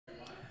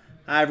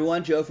Hi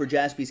everyone, Joe for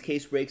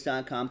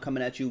JaspysCaseBreaks.com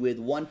coming at you with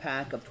one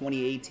pack of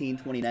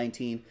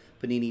 2018-2019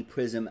 Panini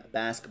Prizm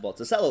basketball.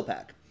 It's a cello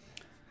pack.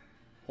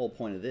 Whole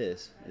point of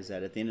this is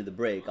that at the end of the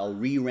break, I'll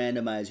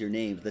re-randomize your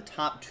names. The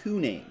top two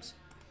names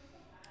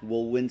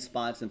will win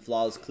spots in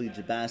Flawless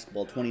Collegiate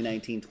Basketball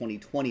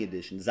 2019-2020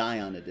 edition,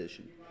 Zion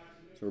edition.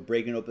 So we're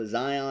breaking up a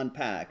Zion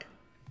pack.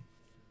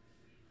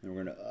 And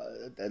we're going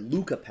to, a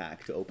Luka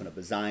pack to open up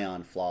a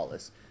Zion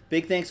Flawless.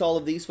 Big thanks to all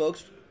of these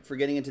folks for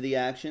getting into the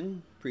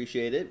action.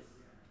 Appreciate it.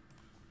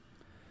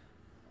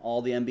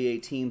 All the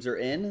NBA teams are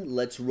in.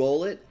 Let's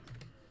roll it.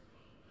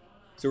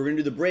 So we're going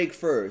to do the break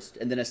first,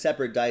 and then a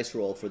separate dice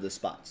roll for the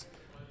spots.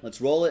 Let's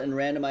roll it and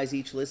randomize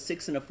each list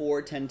 6 and a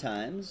 4 10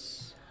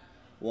 times.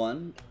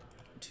 1,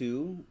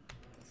 2,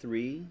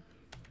 3,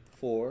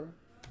 4,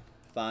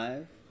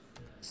 5,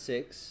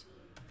 6,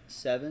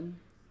 7,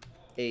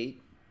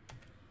 8,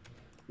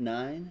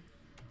 9,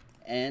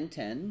 and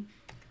 10.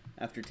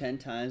 After 10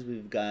 times,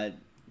 we've got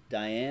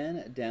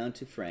Diane down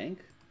to Frank.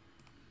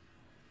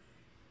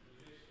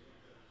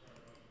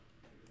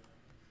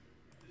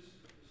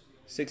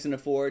 Six and a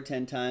 4,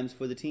 10 times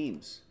for the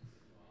teams.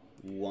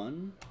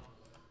 1,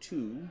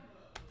 2,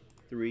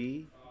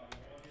 3,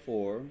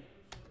 4,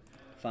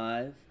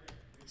 5,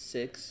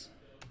 6,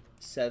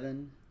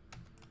 7,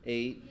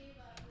 8,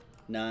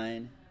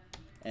 9,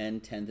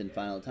 and 10th and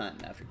final time.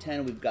 After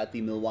 10, we've got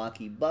the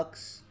Milwaukee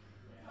Bucks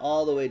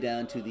all the way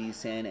down to the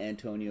San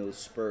Antonio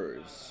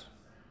Spurs.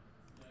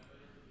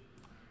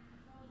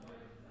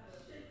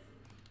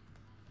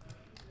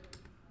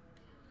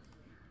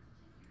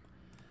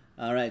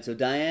 All right, so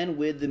Diane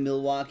with the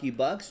Milwaukee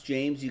Bucks.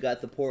 James, you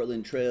got the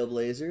Portland Trail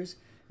Blazers.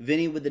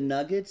 Vinny with the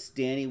Nuggets.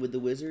 Danny with the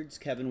Wizards.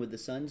 Kevin with the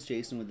Suns.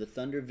 Jason with the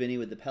Thunder. Vinny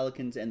with the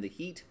Pelicans and the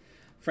Heat.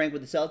 Frank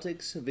with the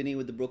Celtics. Vinny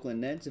with the Brooklyn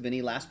Nets.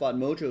 Vinny, last spot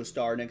Mojo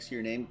star next to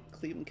your name,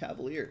 Cleveland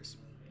Cavaliers.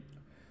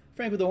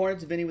 Frank with the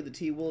Hornets. Vinny with the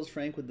T-Wolves.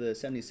 Frank with the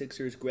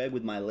 76ers. Greg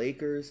with my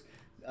Lakers.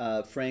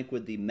 Frank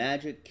with the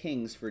Magic.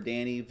 Kings for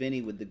Danny.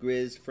 Vinny with the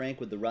Grizz. Frank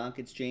with the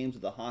Rockets. James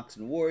with the Hawks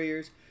and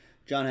Warriors.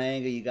 John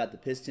Hyanga, you got the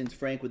Pistons.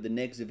 Frank with the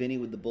Knicks. Vinny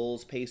with the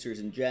Bulls, Pacers,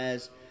 and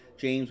Jazz.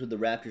 James with the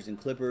Raptors and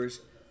Clippers.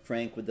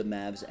 Frank with the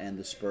Mavs and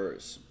the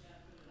Spurs.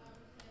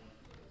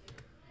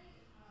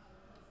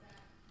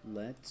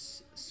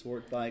 Let's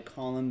sort by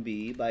column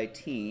B, by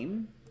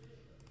team.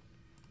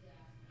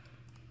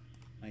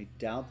 I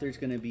doubt there's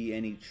going to be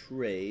any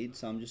trade,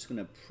 so I'm just going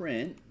to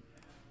print.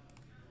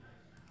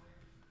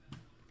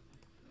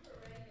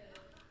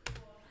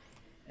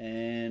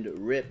 And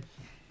rip.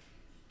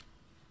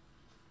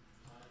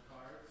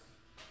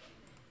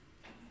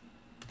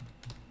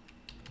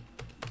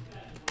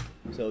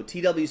 So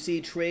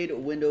TWC trade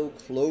window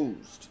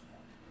closed.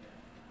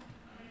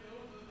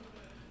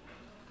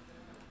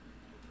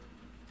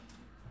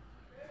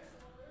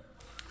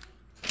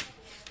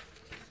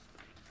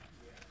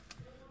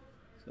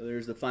 So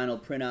there's the final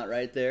printout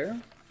right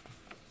there.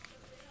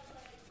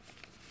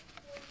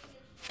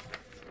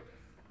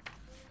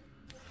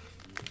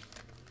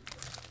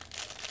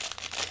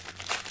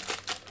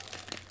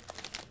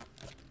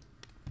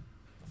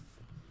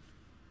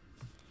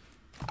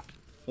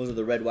 Those are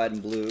the red, white,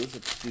 and blues.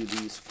 Let's do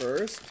these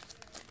first.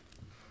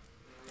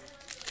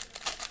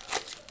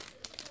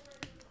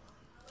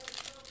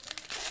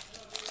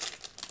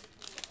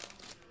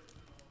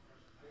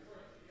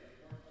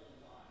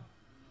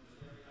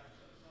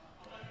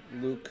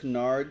 Luke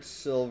Kennard,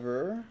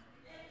 silver.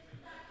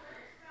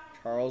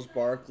 Charles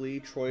Barkley,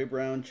 Troy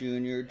Brown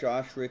Jr.,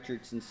 Josh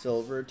Richardson,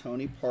 silver.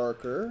 Tony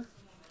Parker.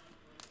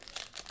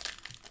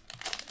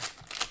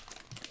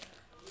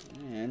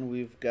 And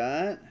we've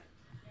got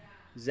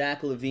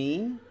Zach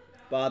LaVine,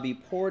 Bobby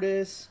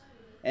Portis,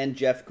 and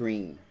Jeff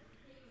Green.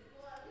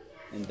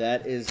 And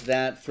that is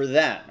that for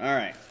that. All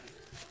right.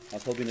 I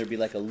was hoping there'd be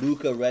like a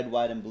Luka red,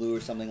 white, and blue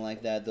or something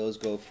like that. Those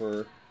go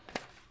for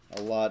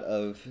a lot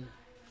of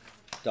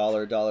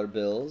dollar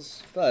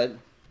bills, but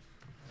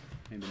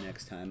maybe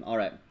next time. All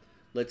right.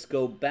 Let's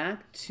go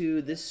back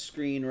to this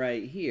screen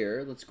right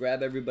here. Let's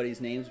grab everybody's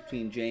names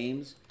between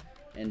James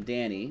and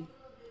Danny.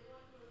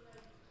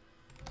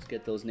 Let's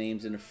get those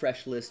names in a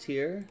fresh list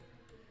here.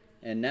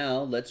 And now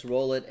let's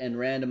roll it and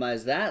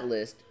randomize that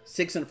list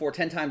 6 and 4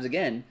 10 times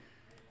again.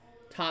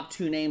 Top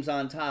two names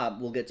on top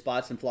will get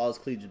spots in Flawless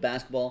Collegiate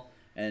Basketball,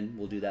 and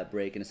we'll do that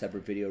break in a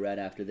separate video right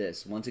after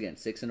this. Once again,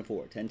 6 and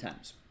 4 10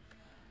 times.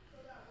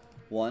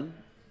 1,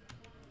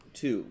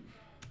 2,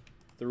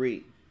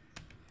 3,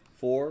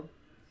 4,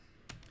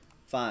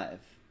 5,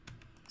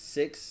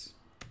 6,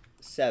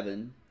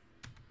 7,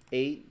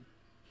 8,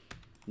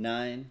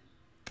 9,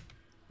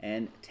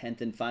 and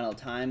 10th and final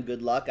time.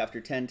 Good luck after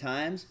 10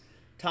 times.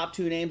 Top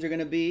two names are going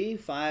to be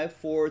 5,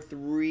 4,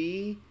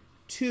 3,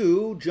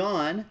 2,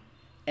 John,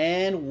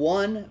 and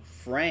 1,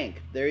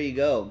 Frank. There you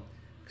go.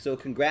 So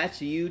congrats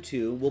to you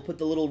two. We'll put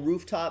the little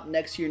rooftop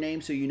next to your name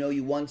so you know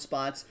you won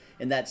spots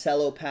in that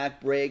cello pack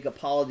break.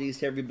 Apologies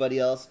to everybody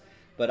else,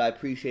 but I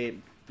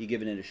appreciate you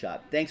giving it a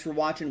shot. Thanks for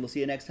watching. We'll see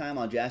you next time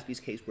on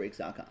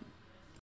JaspysCaseBreaks.com.